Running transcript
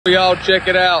Y'all check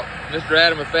it out. Mr.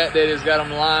 Adam and Fat Daddy's got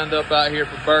them lined up out here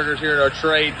for burgers here at our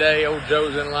trade day. Old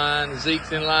Joe's in line,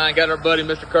 Zeke's in line. Got our buddy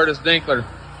Mr. Curtis Dinkler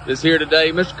that's here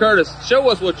today. Mr. Curtis, show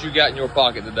us what you got in your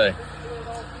pocket today.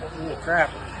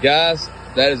 Trapper. Guys,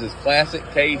 that is as classic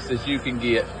case as you can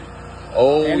get.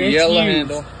 Old yellow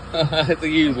handle. It's a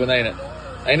used one, ain't it?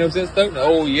 Ain't no sense toting.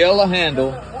 Old yellow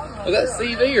handle. Was that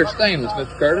CV or stainless,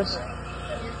 Mr. Curtis?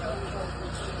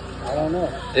 I don't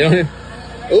know.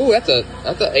 Oh, that's a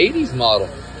 80s model.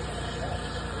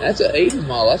 That's an 80s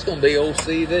model. That's gonna be old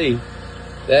CV.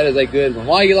 That is a good one.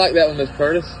 Why you like that one, Mr.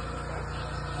 Curtis?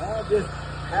 I just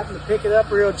happened to pick it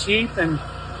up real cheap, and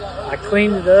I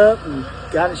cleaned it up and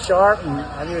got it sharp, and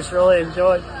I just really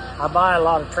enjoyed. I buy a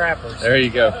lot of trappers. There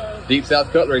you go. Deep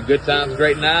South Cutlery, good times,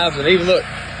 great knives, and even look,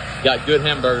 got good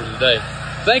hamburgers today.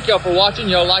 Thank y'all for watching.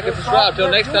 Y'all like and subscribe.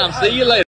 Till next time, see you later.